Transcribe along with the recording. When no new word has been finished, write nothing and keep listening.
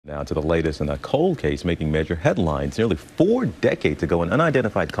Now to the latest in a cold case making major headlines. Nearly 4 decades ago, an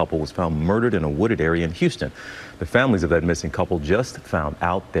unidentified couple was found murdered in a wooded area in Houston. The families of that missing couple just found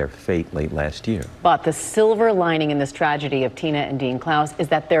out their fate late last year. But the silver lining in this tragedy of Tina and Dean Klaus is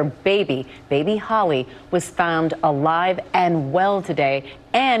that their baby Holly, was found alive and well today,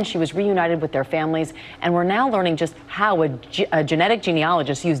 and she was reunited with their families. And we're now learning just how a genetic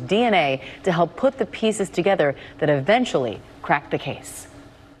genealogist used DNA to help put the pieces together that eventually cracked the case.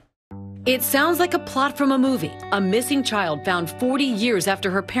 It sounds like a plot from a movie. A missing child found 40 years after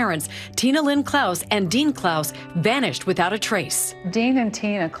her parents, Tina Lynn Klaus and Dean Klaus, vanished without a trace. Dean and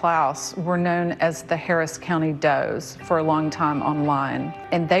Tina Klaus were known as the Harris County Does for a long time online.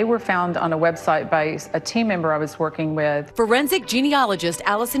 And they were found on a website by a team member I was working with. Forensic genealogist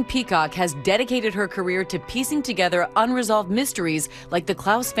Allison Peacock has dedicated her career to piecing together unresolved mysteries like the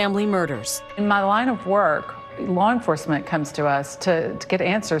Klaus family murders. In my line of work, law enforcement comes to us to get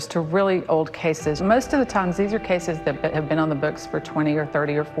answers to really old cases. Most of the times, these are cases that have been on the books for 20 or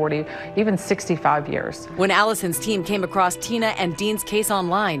 30 or 40, even 65 years. When Allison's team came across Tina and Dean's case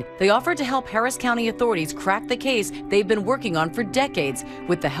online, they offered to help Harris County authorities crack the case they've been working on for decades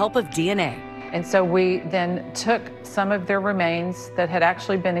with the help of DNA. And so we then took some of their remains that had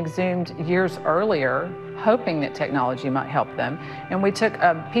actually been exhumed years earlier, hoping that technology might help them. And we took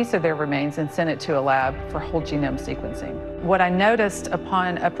a piece of their remains and sent it to a lab for whole genome sequencing. What I noticed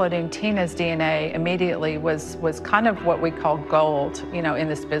upon uploading Tina's DNA immediately was kind of what we call gold, in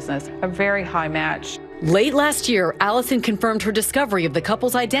this business, a very high match. Late last year, Allison confirmed her discovery of the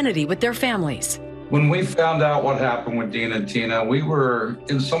couple's identity with their families. When we found out what happened with Dean and Tina, we were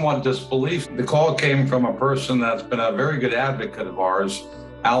in somewhat disbelief. The call came from a person that's been a very good advocate of ours,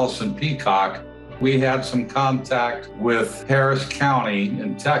 Allison Peacock. We had some contact with Harris County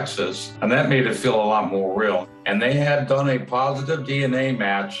in Texas, and that made it feel a lot more real. And they had done a positive DNA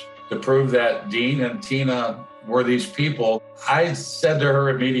match to prove that Dean and Tina were these people. I said to her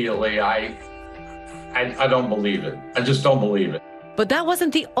immediately, I don't believe it. I just don't believe it. But that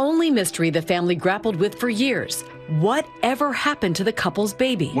wasn't the only mystery the family grappled with for years. What ever happened to the couple's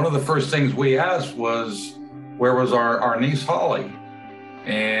baby? One of the first things we asked was, where was our niece Holly?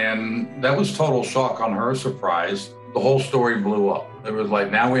 And that was total shock on her, surprise. The whole story blew up. It was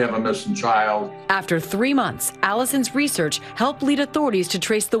like, now we have a missing child. After 3 months, Allison's research helped lead authorities to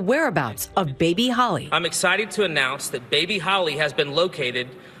trace the whereabouts of baby Holly. I'm excited to announce that baby Holly has been located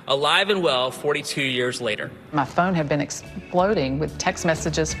alive and well 42 years later. My phone had been exploding with text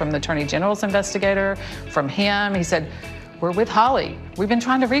messages from the Attorney General's investigator, from him. He said, "We're with Holly. We've been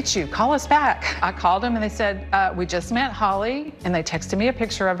trying to reach you. Call us back." I called him and they said, "We just met Holly," and they texted me a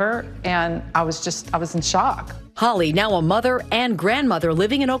picture of her, and I was in shock. Holly, now a mother and grandmother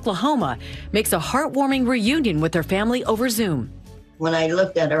living in Oklahoma, makes a heartwarming reunion with her family over Zoom. When I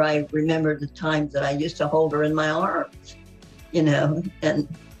looked at her, I remembered the times that I used to hold her in my arms, and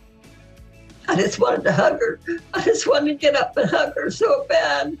I just wanted to hug her. I just wanted to get up and hug her so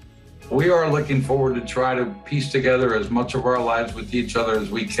bad. We are looking forward to try to piece together as much of our lives with each other as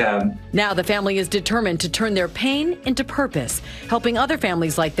we can. Now the family is determined to turn their pain into purpose, helping other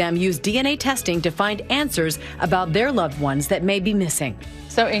families like them use DNA testing to find answers about their loved ones that may be missing.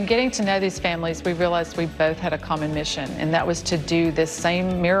 So in getting to know these families, we realized we both had a common mission, and that was to do this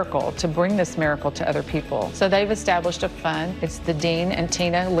same miracle, to bring this miracle to other people. So they've established a fund. It's the Dean and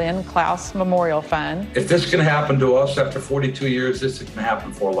Tina Lynn Klaus Memorial Fund. If this can happen to us after 42 years, this can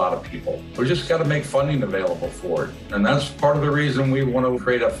happen for a lot of people. We just got to make funding available for it. And that's part of the reason we want to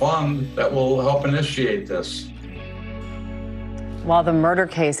create a fund that will help initiate this. While the murder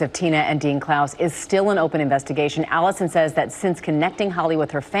case of Tina and Dean Klaus is still an open investigation, Allison says that since connecting Holly with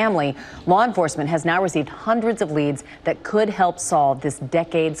her family, law enforcement has now received hundreds of leads that could help solve this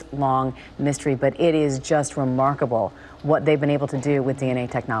decades-long mystery. But it is just remarkable what they've been able to do with DNA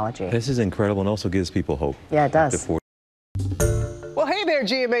technology. This is incredible and also gives people hope. Yeah, it does. Well, hey there,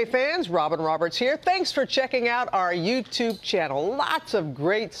 GMA fans. Robin Roberts here. Thanks for checking out our YouTube channel. Lots of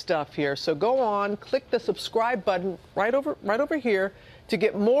great stuff here. So go on, click the subscribe button right over here to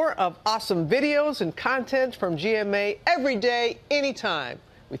get more of awesome videos and content from GMA every day, anytime.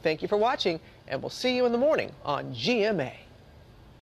 We thank you for watching, and we'll see you in the morning on GMA.